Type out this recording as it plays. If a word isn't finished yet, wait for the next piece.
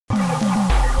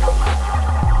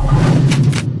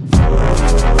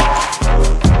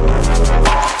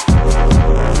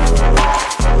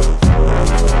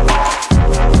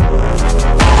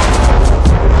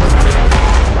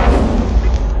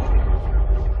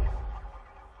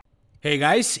Hey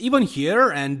guys, Ivan here,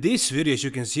 and this video, as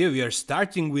you can see, we are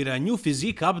starting with a new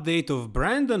physique update of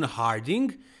Brandon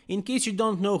Harding. In case you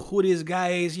don't know who this guy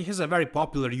is, he has a very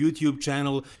popular YouTube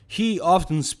channel. He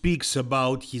often speaks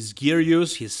about his gear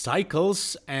use, his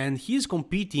cycles, and he's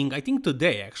competing, I think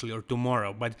today actually, or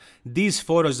tomorrow, but these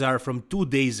photos are from 2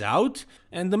 days out.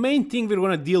 And the main thing we're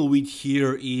gonna deal with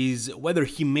here is whether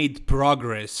he made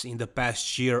progress in the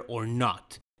past year or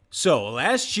not. So,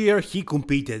 last year he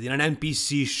competed in an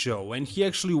NPC show and he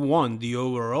actually won the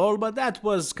overall, but that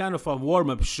was kind of a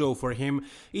warm-up show for him.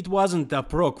 It wasn't a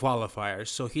pro qualifier,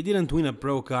 so he didn't win a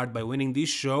pro card by winning this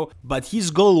show, but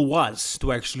his goal was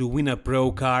to actually win a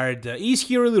pro card. Is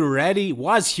he really ready?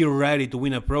 Was he ready to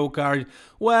win a pro card?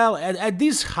 Well, at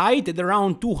this height, at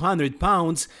around 200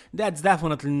 pounds, that's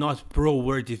definitely not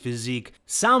pro-worthy physique.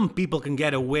 Some people can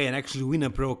get away and actually win a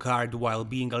pro card while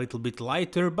being a little bit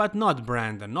lighter, but not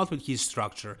Brandon, not with his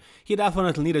structure. He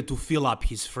definitely needed to fill up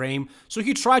his frame, so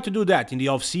he tried to do that in the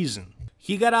off-season.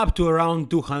 He got up to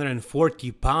around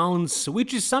 240 pounds,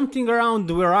 which is something around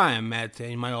where I am at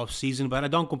in my off-season, but I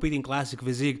don't compete in classic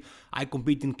physique, I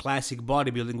compete in classic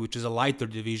bodybuilding, which is a lighter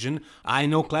division. I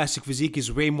know classic physique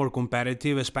is way more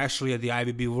competitive, especially at the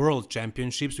IBB World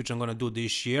Championships, which I'm gonna do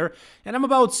this year, and I'm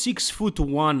about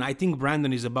 6'1", I think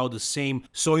Brandon is about the same,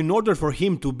 so in order for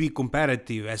him to be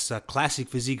competitive as a classic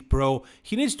physique pro,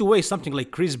 he needs to weigh something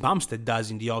like Chris Bumstead does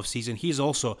in the off-season. He's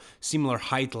also similar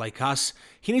height like us.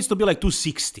 He needs to be like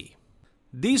 260.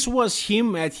 This was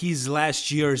him at his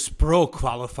last year's pro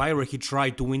qualifier where he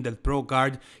tried to win that pro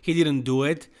card. He didn't do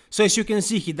it. So as you can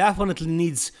see, he definitely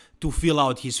needs to fill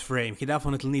out his frame. He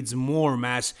definitely needs more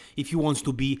mass if he wants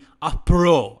to be a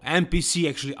pro. NPC,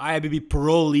 actually IBB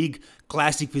Pro League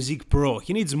Classic Physique Pro.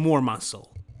 He needs more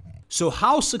muscle. So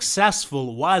how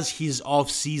successful was his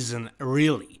off-season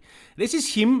really? This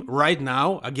is him right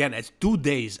now, again at 2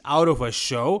 days out of a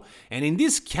show, and in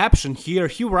this caption here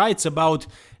he writes about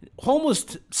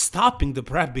almost stopping the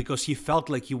prep because he felt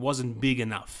like he wasn't big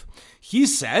enough. He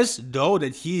says though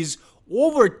that he's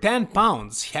over 10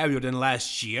 pounds heavier than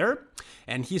last year,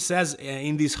 and he says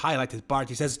in this highlighted part,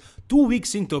 he says 2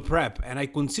 weeks into prep and I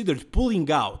considered pulling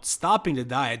out, stopping the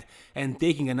diet and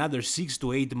taking another 6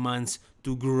 to 8 months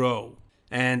to grow.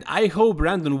 And I hope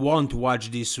Brandon won't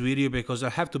watch this video because I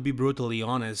have to be brutally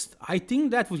honest, I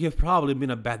think that would have probably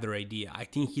been a better idea. I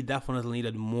think he definitely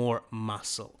needed more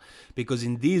muscle, because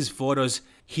in these photos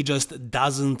he just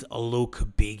doesn't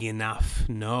look big enough.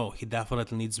 No, he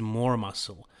definitely needs more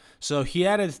muscle. So he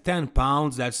added 10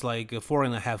 pounds, that's like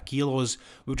 4.5 kilos,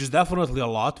 which is definitely a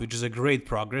lot, which is a great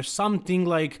progress. Something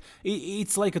like,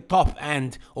 it's like a top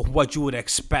end of what you would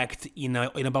expect in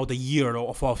about a year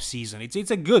of off season. It's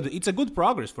a good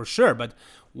progress for sure, but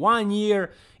 1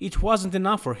 year, it wasn't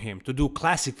enough for him to do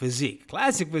classic physique.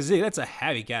 Classic physique, that's a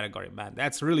heavy category, man.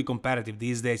 That's really competitive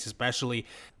these days, especially.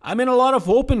 I mean, a lot of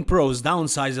open pros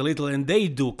downsize a little and they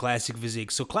do classic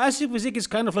physique. So classic physique is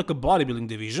kind of like a bodybuilding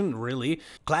division, really.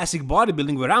 Classic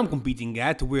bodybuilding, where I'm competing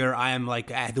at, where I am like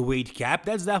at the weight cap,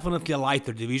 that's definitely a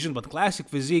lighter division, but classic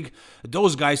physique,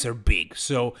 those guys are big.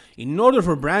 So in order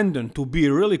for Brandon to be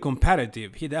really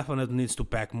competitive, he definitely needs to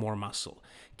pack more muscle.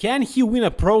 Can he win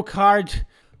a pro card?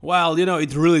 Well, you know,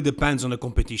 it really depends on the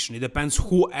competition. It depends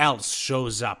who else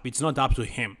shows up. It's not up to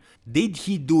him. Did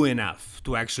he do enough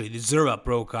to actually deserve a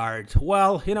pro card?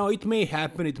 Well, you know, it may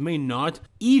happen, it may not.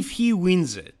 If he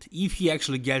wins it, if he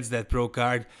actually gets that pro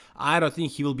card, I don't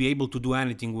think he will be able to do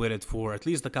anything with it for at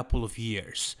least a couple of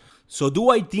years. So do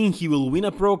I think he will win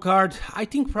a pro card? I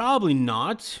think probably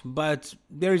not, but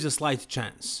there is a slight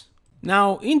chance.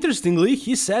 Now, interestingly,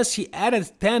 he says he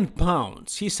added 10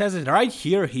 pounds. He says it right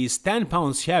here, he's 10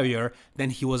 pounds heavier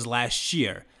than he was last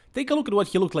year. Take a look at what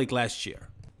he looked like last year.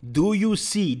 Do you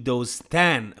see those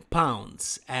 10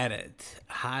 pounds added?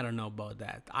 I don't know about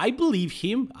that. I believe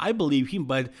him,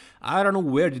 but I don't know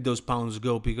where did those pounds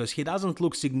go because he doesn't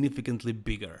look significantly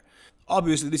bigger.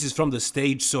 Obviously, this is from the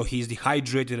stage, so he's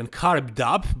dehydrated and carved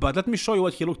up, but let me show you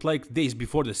what he looked like days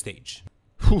before the stage.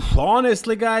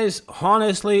 Honestly, guys,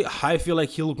 I feel like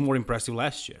he looked more impressive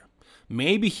last year.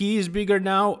 Maybe he is bigger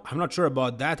now, I'm not sure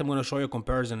about that, I'm gonna show you a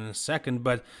comparison in a second,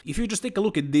 but if you just take a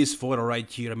look at this photo right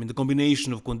here, I mean the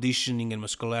combination of conditioning and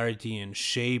muscularity and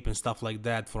shape and stuff like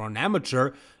that for an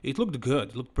amateur, it looked good,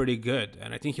 it looked pretty good,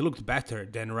 and I think he looked better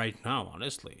than right now,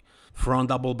 honestly. Front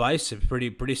double bicep,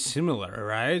 pretty similar,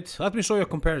 right? Let me show you a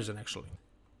comparison actually.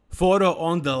 Photo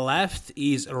on the left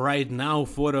is right now,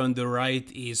 photo on the right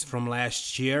is from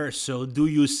last year, so do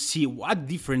you see, what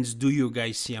difference do you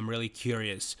guys see? I'm really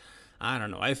curious. I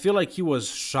don't know, I feel like he was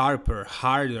sharper,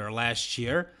 harder last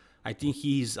year. I think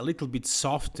he's a little bit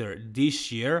softer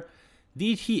this year.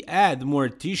 Did he add more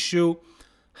tissue?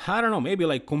 I don't know, maybe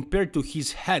like compared to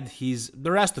his head,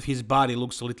 the rest of his body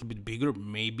looks a little bit bigger,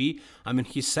 maybe. I mean,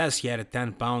 he says he had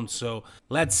 10 pounds, so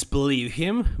let's believe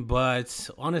him, but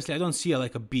honestly, I don't see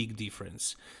like a big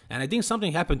difference. And I think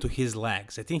something happened to his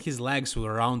legs. I think his legs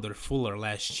were rounder, fuller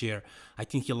last year. I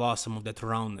think he lost some of that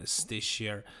roundness this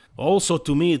year. Also,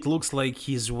 to me, it looks like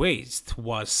his waist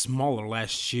was smaller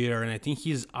last year, and I think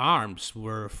his arms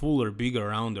were fuller, bigger,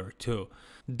 rounder too.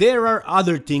 There are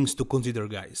other things to consider,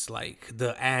 guys, like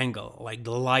the angle, like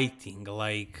the lighting,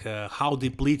 like how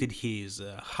depleted he is,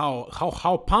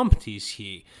 how pumped is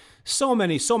he. So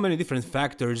many different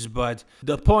factors, but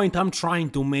the point I'm trying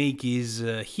to make is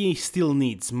he still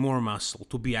needs more muscle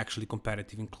to be actually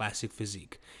competitive in classic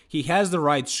physique. He has the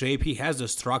right shape, he has the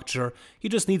structure, he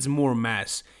just needs more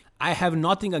mass. I have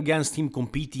nothing against him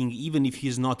competing even if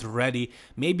he's not ready.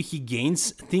 Maybe he gains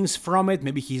things from it,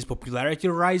 maybe his popularity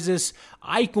rises.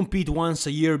 I compete once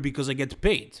a year because I get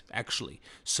paid, actually.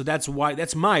 So that's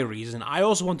my reason. I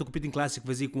also want to compete in classic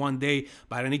physique one day,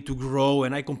 but I need to grow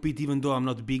and I compete even though I'm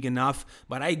not big enough,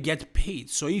 but I get paid.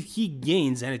 So if he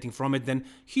gains anything from it, then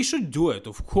he should do it,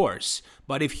 of course.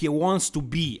 But if he wants to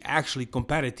be actually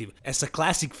competitive as a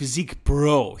classic physique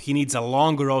pro, he needs a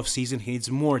longer off season, he needs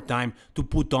more time to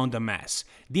put on the mass.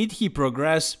 Did he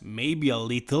progress? Maybe a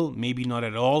little, maybe not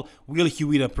at all. Will he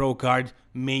win a pro card?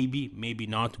 Maybe, maybe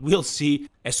not. We'll see.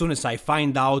 As soon as I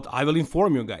find out, I will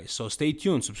inform you guys, so stay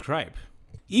tuned, subscribe.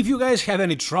 If you guys have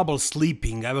any trouble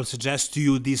sleeping, I will suggest to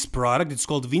you this product. It's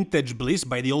called Vintage Bliss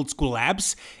by the Old School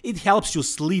Labs. It helps you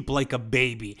sleep like a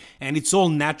baby, and it's all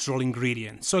natural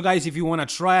ingredients. So guys, if you want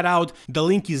to try it out, the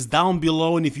link is down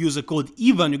below, and if you use the code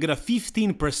EVAN, you get a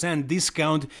 15%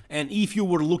 discount. And if you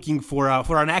were looking for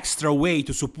an extra way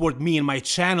to support me and my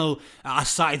channel,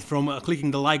 aside from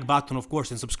clicking the like button, of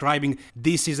course, and subscribing,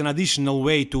 this is an additional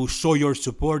way to show your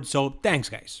support, so thanks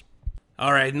guys.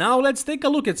 Alright, now let's take a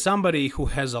look at somebody who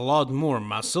has a lot more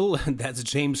muscle. That's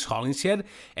James Hollinshead.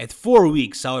 At 4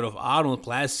 weeks out of Arnold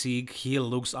Classic,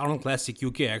 Arnold Classic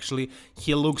UK actually,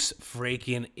 he looks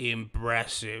freaking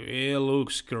impressive. He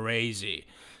looks crazy.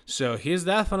 So he's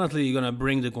definitely gonna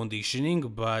bring the conditioning,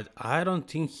 but I don't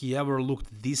think he ever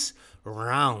looked this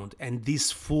round and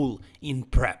this full in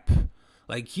prep.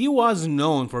 Like, he was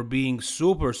known for being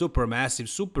super massive,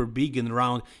 super big and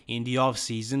round in the off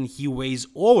season. He weighs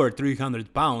over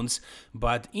 300 pounds,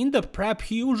 but in the prep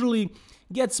he usually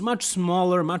gets much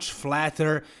smaller, much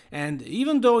flatter, and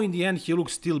even though in the end he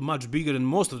looks still much bigger than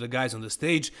most of the guys on the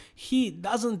stage, he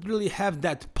doesn't really have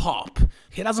that pop.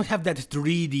 He doesn't have that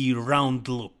 3D round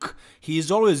look. He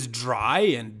is always dry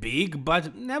and big,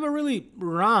 but never really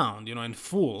round, you know, and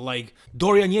full. Like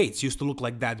Dorian Yates used to look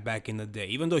like that back in the day.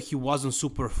 Even though he wasn't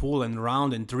super full and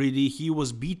round and 3D, he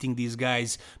was beating these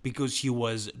guys because he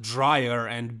was drier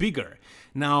and bigger.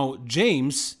 Now,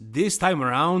 James, this time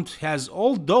around, has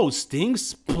all those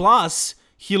things, plus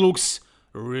he looks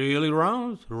really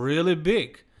round, really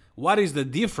big. What is the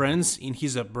difference in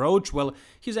his approach? Well,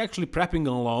 he's actually prepping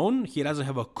alone, he doesn't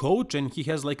have a coach, and he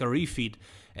has like a refeed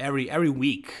every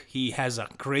week. He has a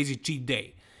crazy cheat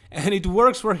day. And it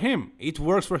works for him. It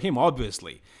works for him,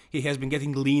 obviously. He has been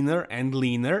getting leaner,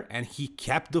 and he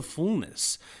kept the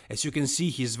fullness. As you can see,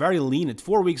 he's very lean. At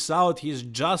 4 weeks out, he's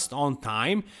just on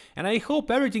time. And I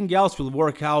hope everything else will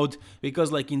work out,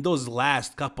 because like in those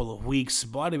last couple of weeks,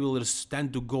 bodybuilders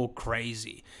tend to go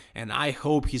crazy. And I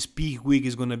hope his peak week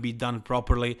is gonna be done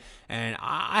properly. And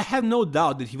I have no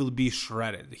doubt that he will be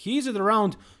shredded. He's at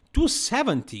around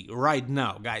 270 right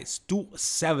now, guys.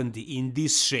 270 in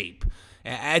this shape,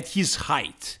 at his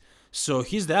height. So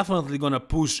he's definitely gonna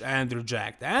push Andrew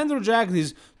Jacked. Andrew Jacked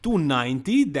is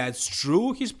 290, that's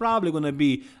true. He's probably gonna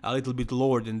be a little bit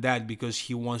lower than that because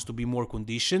he wants to be more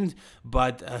conditioned,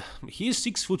 but he's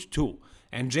 6'2",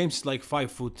 and James is like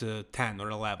 5'10" or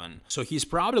 11. So he's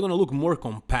probably gonna look more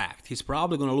compact. He's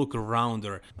probably gonna look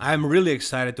rounder. I'm really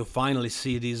excited to finally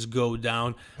see this go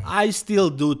down. I still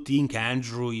do think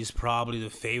Andrew is probably the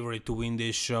favorite to win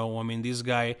this show. I mean, this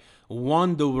guy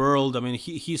won the world. I mean,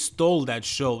 he stole that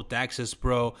show, Texas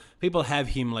Pro. People have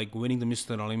him like winning the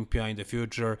Mr. Olympia in the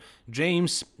future.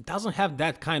 James doesn't have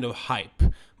that kind of hype.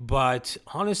 But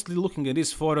honestly, looking at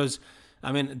these photos,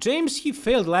 I mean, James, he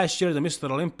failed last year, the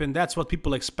Mr. Olympian. That's what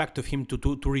people expect of him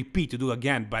to repeat, to do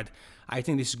again. But I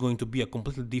think this is going to be a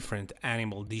completely different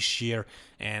animal this year.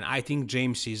 And I think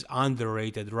James is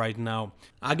underrated right now.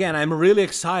 Again, I'm really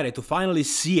excited to finally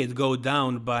see it go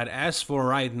down. But as for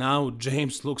right now,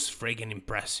 James looks freaking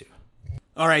impressive.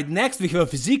 Alright, next we have a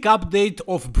physique update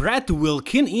of Brett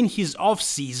Wilkin in his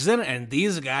off-season, and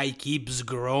this guy keeps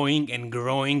growing,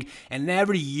 and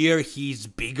every year he's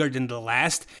bigger than the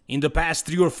last. In the past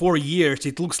 3 or 4 years,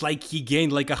 it looks like he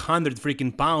gained like 100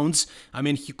 freaking pounds. I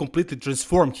mean, he completely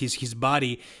transformed his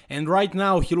body, and right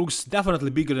now he looks definitely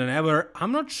bigger than ever.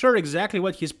 I'm not sure exactly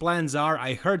what his plans are.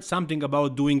 I heard something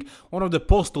about doing one of the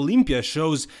post-Olympia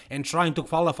shows and trying to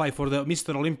qualify for the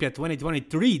Mr. Olympia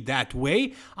 2023 that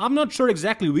way. I'm not sure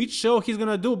exactly which show he's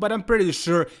gonna do, but I'm pretty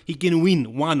sure he can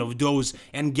win one of those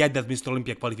and get that Mr.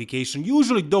 Olympia qualification.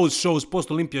 Usually those shows,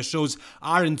 post-Olympia shows,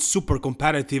 aren't super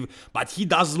competitive, but he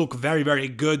does look very, very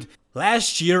good.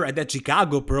 Last year at that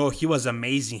Chicago Pro, he was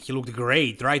amazing, he looked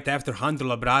great, right after Hunter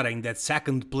Labrada in that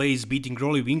second place, beating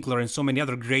Rolly Winkler and so many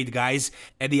other great guys.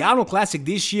 At the Arnold Classic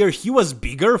this year, he was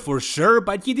bigger for sure,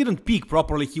 but he didn't peak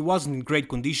properly, he wasn't in great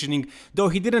conditioning, though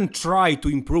he didn't try to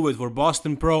improve it for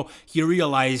Boston Pro. He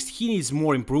realized he needs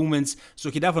more improvements, so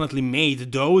he definitely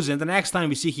made those, and the next time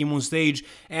we see him on stage,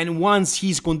 and once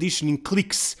his conditioning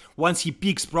clicks, once he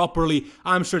peaks properly,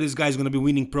 I'm sure this guy's gonna be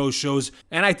winning pro shows,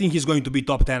 and I think he's going to be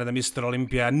top 10 at the Mr.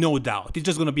 Olympia, no doubt. It's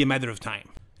just gonna be a matter of time.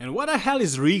 And what the hell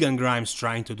is Regan Grimes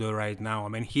trying to do right now? I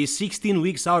mean, he's 16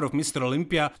 weeks out of Mr.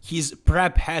 Olympia, his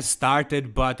prep has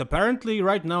started, but apparently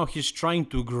right now he's trying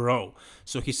to grow.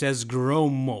 So he says grow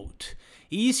mode.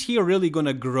 Is he really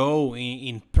gonna grow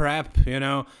in prep, you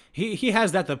know? He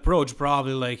has that approach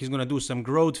probably, like he's gonna do some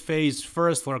growth phase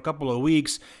first for a couple of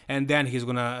weeks and then he's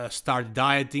gonna start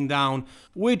dieting down,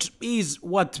 which is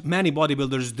what many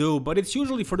bodybuilders do, but it's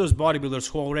usually for those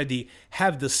bodybuilders who already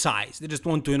have the size. They just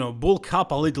want to, you know, bulk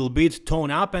up a little bit,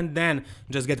 tone up and then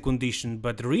just get conditioned.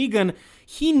 But Regan,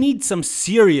 he needs some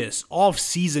serious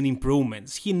off-season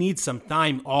improvements. He needs some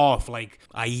time off, like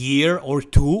a year or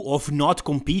two of not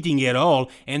competing at all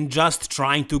and just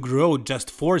trying to grow, just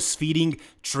force-feeding,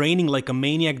 training like a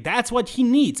maniac. That's what he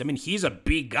needs. I mean, he's a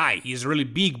big guy, he's really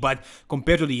big, but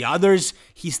compared to the others,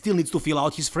 he still needs to fill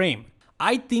out his frame.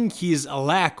 I think his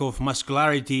lack of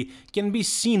muscularity can be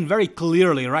seen very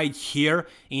clearly right here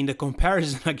in the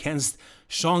comparison against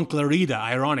Sean Clarida,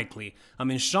 ironically. I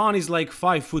mean, Sean is like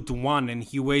 5'1" and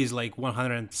he weighs like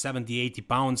 170-80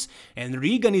 pounds, and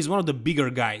Regan is one of the bigger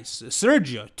guys.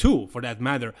 Sergio, too, for that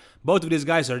matter. Both of these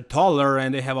guys are taller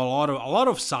and they have a lot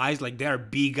of size, like they are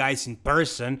big guys in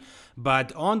person,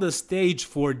 but on the stage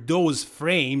for those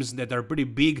frames that are pretty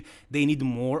big, they need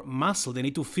more muscle, they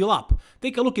need to fill up.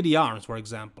 Take a look at the arms, for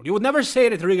example. You would never say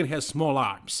that Regan has small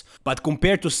arms, but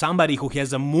compared to somebody who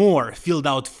has a more filled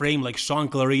out frame like Sean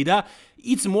Clarida,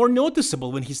 it's more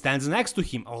noticeable when he stands next to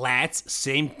him. Lats,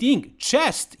 same thing.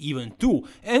 Chest, even too.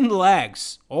 And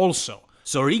legs, also.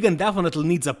 So Regan definitely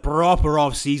needs a proper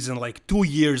off-season, like 2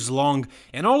 years long.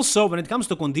 And also, when it comes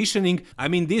to conditioning, I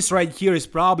mean, this right here is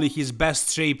probably his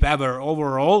best shape ever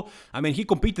overall. I mean, he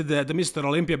competed at the Mr.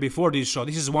 Olympia before this show.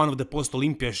 This is one of the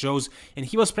post-Olympia shows. And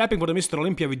he was prepping for the Mr.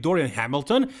 Olympia with Dorian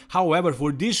Hamilton. However,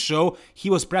 for this show, he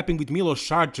was prepping with Milos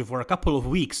Sarcev for a couple of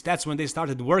weeks. That's when they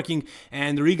started working.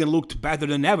 And Regan looked better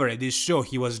than ever at this show.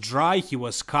 He was dry, he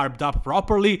was carved up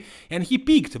properly, and he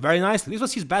peaked very nicely. This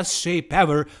was his best shape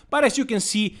ever. But as you can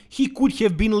see, he could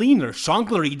have been leaner. Sean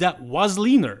Clarida was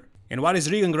leaner. And what is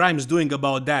Regan Grimes doing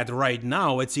about that right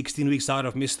now at 16 weeks out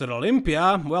of Mr.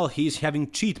 Olympia? Well, he's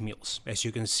having cheat meals, as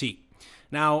you can see.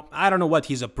 Now, I don't know what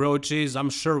his approach is.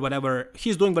 I'm sure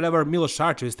he's doing whatever Milos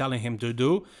Sarcev is telling him to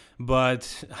do,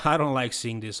 but I don't like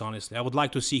seeing this, honestly. I would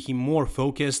like to see him more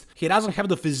focused. He doesn't have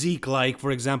the physique like,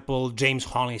 for example, James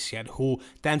Hollinshead, who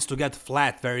tends to get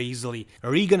flat very easily.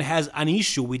 Regan has an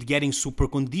issue with getting super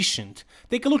conditioned.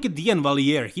 Take a look at Dean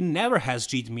Valier. He never has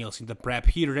cheat meals in the prep.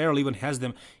 He rarely even has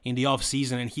them in the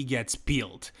off-season and he gets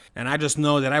peeled. And I just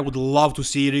know that I would love to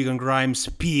see Regan Grimes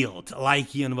peeled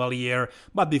like Ian Valier,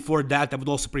 but before that I would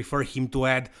also prefer him to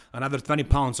add another 20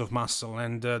 pounds of muscle,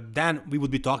 and then we would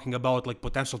be talking about like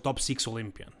potential top 6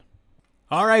 Olympian.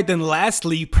 Alright, and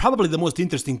lastly, probably the most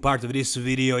interesting part of this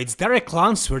video, it's Derek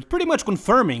Lunsford pretty much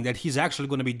confirming that he's actually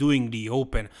going to be doing the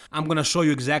Open. I'm going to show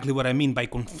you exactly what I mean by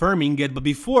confirming it, but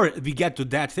before we get to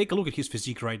that, take a look at his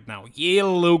physique right now. He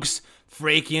looks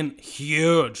freaking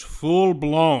huge, full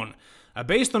blown.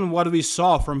 Based on what we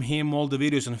saw from him, all the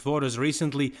videos and photos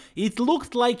recently, it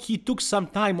looked like he took some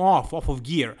time off of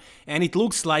gear. And it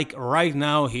looks like right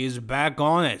now he's back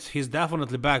on it. He's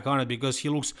definitely back on it because he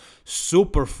looks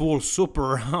super full, super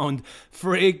round,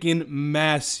 freaking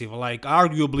massive. Like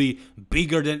arguably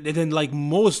bigger than like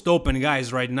most open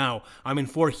guys right now. I mean,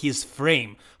 for his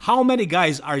frame. How many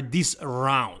guys are this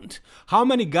round? How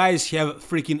many guys have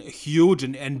freaking huge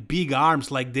and big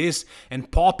arms like this and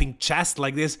popping chest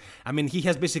like this? I mean, mean, he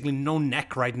has basically no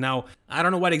neck right now. I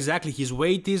don't know what exactly his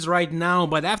weight is right now,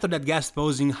 but after that guest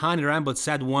posing, Honey Rambo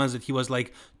said once that he was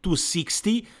like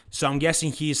 260, so I'm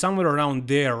guessing he's somewhere around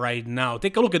there right now.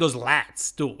 Take a look at those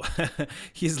lats too.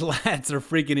 His lats are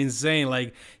freaking insane.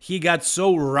 Like, he got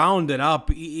so rounded up,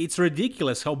 it's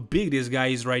ridiculous how big this guy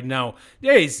is right now.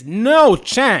 There is no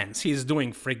chance he's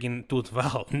doing freaking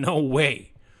 212, no way.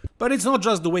 But it's not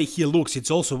just the way he looks,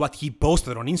 it's also what he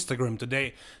posted on Instagram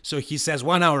today. So he says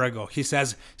 1 hour ago, he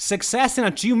says, success and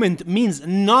achievement means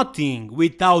nothing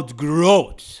without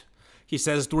growth. He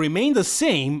says to remain the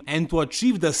same and to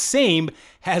achieve the same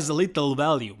has little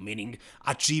value, meaning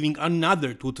achieving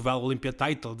another 212 Olympia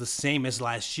title the same as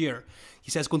last year.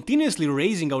 He says continuously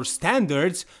raising our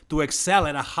standards to excel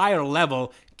at a higher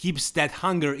level keeps that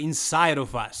hunger inside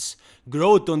of us.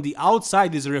 Growth on the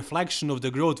outside is a reflection of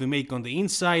the growth we make on the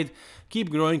inside.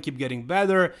 Keep growing, keep getting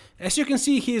better. As you can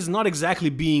see, he is not exactly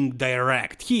being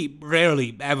direct. He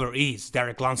rarely ever is,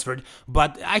 Derek Lunsford,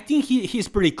 but I think he's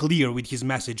pretty clear with his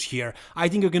message here. I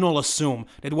think you can all assume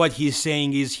that what he's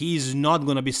saying is he's not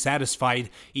gonna be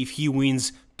satisfied if he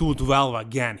wins 212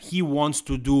 again. He wants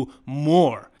to do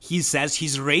more. He says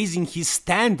he's raising his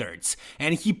standards,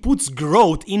 and he puts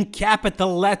growth in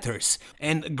capital letters.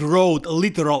 And growth,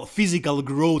 literal physical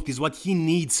growth, is what he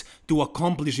needs to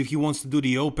accomplish if he wants to do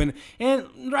the Open. And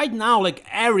right now, like,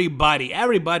 everybody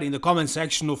in the comment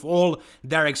section of all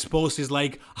Derek's posts is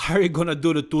like, are you gonna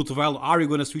do the 212? Are you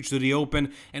gonna switch to the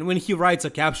Open? And when he writes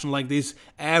a caption like this,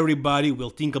 everybody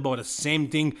will think about the same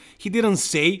thing. He didn't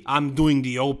say, I'm doing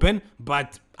the Open,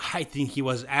 but I think he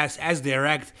was as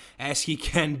direct as he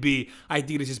can be. I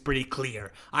think this is pretty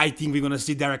clear. I think we're gonna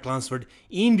see Derek Lunsford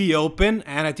in the Open,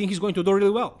 and I think he's going to do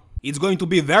really well. It's going to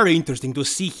be very interesting to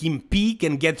see him peak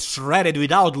and get shredded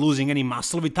without losing any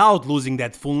muscle, without losing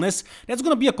that fullness. That's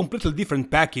gonna be a completely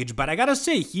different package, but I gotta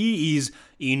say, he is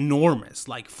enormous.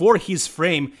 Like, for his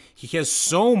frame, he has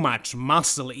so much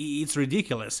muscle, it's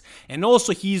ridiculous. And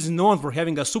also, he is known for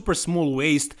having a super small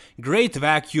waist, great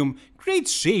vacuum, great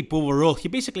shape overall. He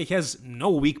basically has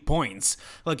no weak points.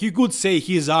 Like, you could say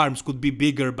his arms could be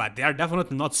bigger, but they are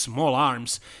definitely not small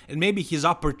arms. And maybe his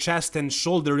upper chest and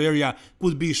shoulder area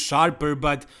could be sharper,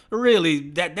 but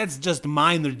really, that's just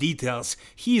minor details.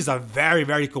 He is a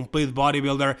very complete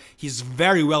bodybuilder. He's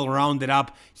very well rounded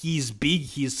up. He's big,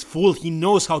 he's full, he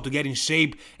knows how to get in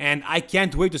shape, and I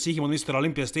can't wait to see him on Mr.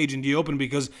 Olympia stage in the Open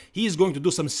because he is going to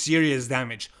do some serious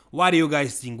damage. What do you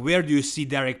guys think? Where do you see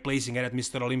Derek placing at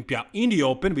Mr. Olympia in the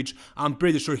Open, which I'm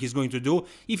pretty sure he's going to do?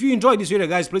 If you enjoyed this video,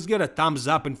 guys, please give it a thumbs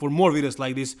up, and for more videos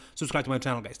like this, subscribe to my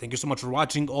channel, guys. Thank you so much for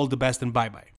watching, all the best, and bye-bye.